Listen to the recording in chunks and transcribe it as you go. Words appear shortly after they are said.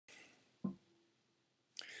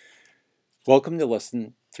Welcome to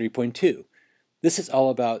lesson 3.2. This is all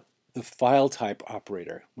about the file type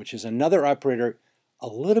operator, which is another operator a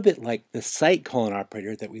little bit like the site colon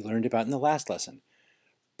operator that we learned about in the last lesson.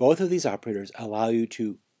 Both of these operators allow you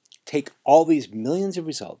to take all these millions of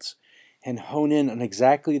results and hone in on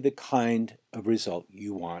exactly the kind of result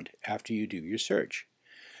you want after you do your search.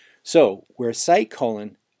 So where site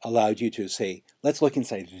colon allowed you to say, let's look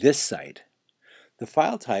inside this site, the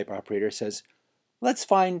file type operator says, let's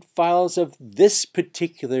find files of this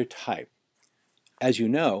particular type. As you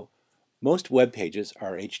know, most web pages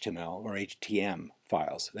are HTML or HTML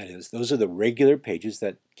files. That is, those are the regular pages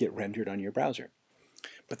that get rendered on your browser.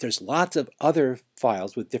 But there's lots of other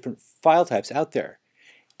files with different file types out there.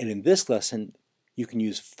 And in this lesson, you can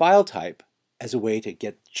use file type as a way to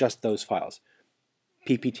get just those files.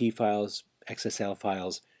 PPT files, XSL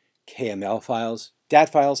files, KML files,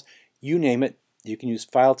 DAT files, you name it, you can use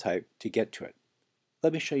file type to get to it.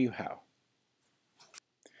 Let me show you how.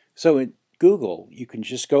 So in Google, you can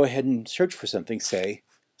just go ahead and search for something, say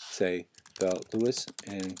the Lewis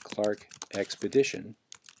and Clark expedition,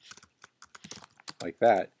 like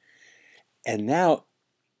that. And now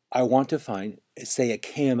I want to find, say, a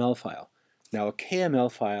KML file. Now a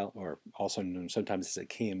KML file, or also known sometimes as a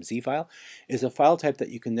KMZ file, is a file type that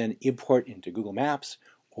you can then import into Google Maps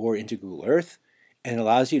or into Google Earth, and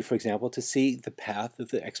allows you, for example, to see the path of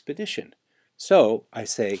the expedition. So I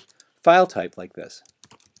say file type like this.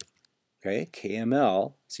 Okay,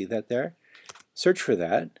 KML, see that there? Search for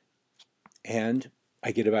that, and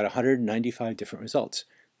I get about 195 different results.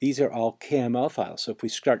 These are all KML files. So if we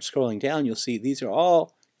start scrolling down, you'll see these are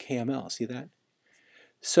all KML. See that?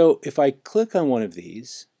 So if I click on one of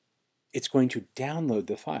these, it's going to download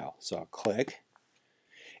the file. So I'll click,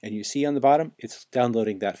 and you see on the bottom, it's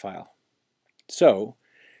downloading that file. So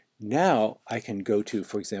now I can go to,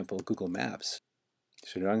 for example, Google Maps.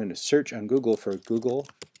 So now I'm going to search on Google for Google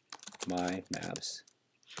My Maps.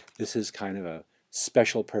 This is kind of a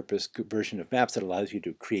special purpose version of Maps that allows you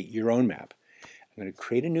to create your own map. I'm going to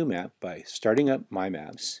create a new map by starting up My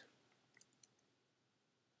Maps.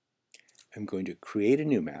 I'm going to create a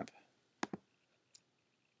new map.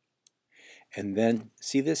 And then,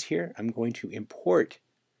 see this here? I'm going to import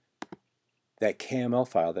that KML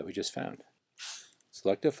file that we just found.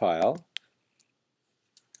 Select a file,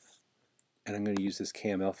 and I'm going to use this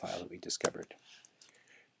KML file that we discovered.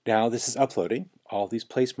 Now this is uploading all these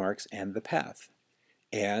place marks and the path.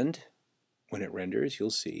 And when it renders, you'll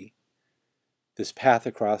see this path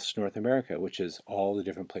across North America, which is all the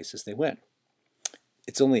different places they went.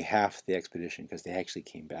 It's only half the expedition because they actually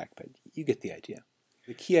came back, but you get the idea.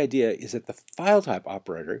 The key idea is that the file type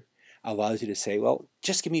operator allows you to say, well,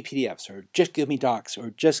 just give me PDFs, or just give me docs, or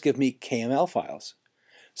just give me KML files.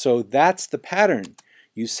 So that's the pattern.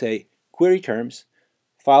 You say query terms,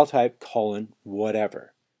 file type, colon,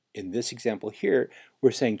 whatever. In this example here,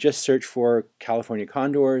 we're saying just search for California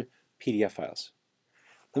condor PDF files.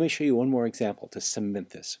 Let me show you one more example to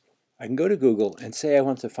cement this. I can go to Google and say I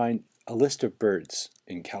want to find a list of birds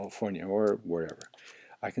in California or wherever.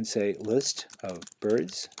 I can say list of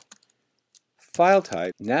birds, file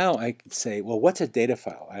type. Now I can say, well, what's a data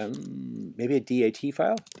file? Maybe a DAT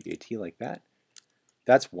file, DAT like that.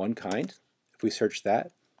 That's one kind. If we search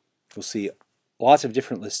that, we'll see lots of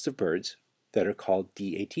different lists of birds that are called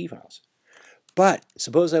DAT files. But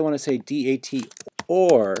suppose I want to say DAT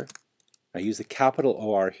or, I use the capital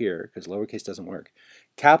OR here because lowercase doesn't work,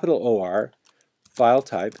 capital OR, file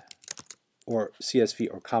type, or CSV,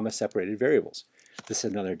 or comma separated variables. This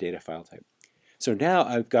is another data file type. So now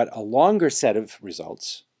I've got a longer set of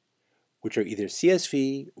results, which are either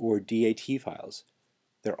CSV or DAT files.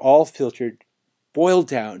 They're all filtered, boiled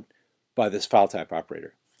down by this file type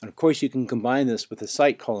operator. And of course, you can combine this with the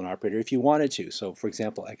site colon operator if you wanted to. So for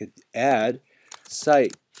example, I could add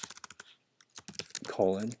site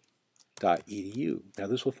colon .edu. Now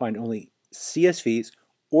this will find only CSVs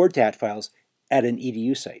or DAT files at an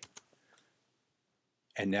edu site.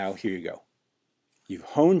 And now here you go. You've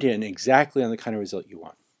honed in exactly on the kind of result you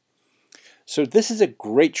want. So this is a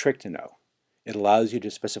great trick to know. It allows you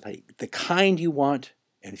to specify the kind you want,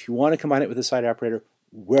 and if you want to combine it with the site operator,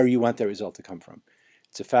 where you want that result to come from.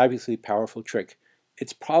 It's a fabulously powerful trick.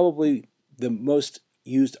 It's probably the most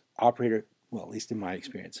used operator, well, at least in my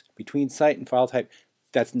experience. Between site and file type,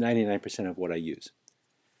 that's 99% of what I use.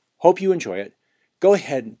 Hope you enjoy it. Go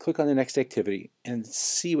ahead and click on the next activity and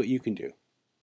see what you can do.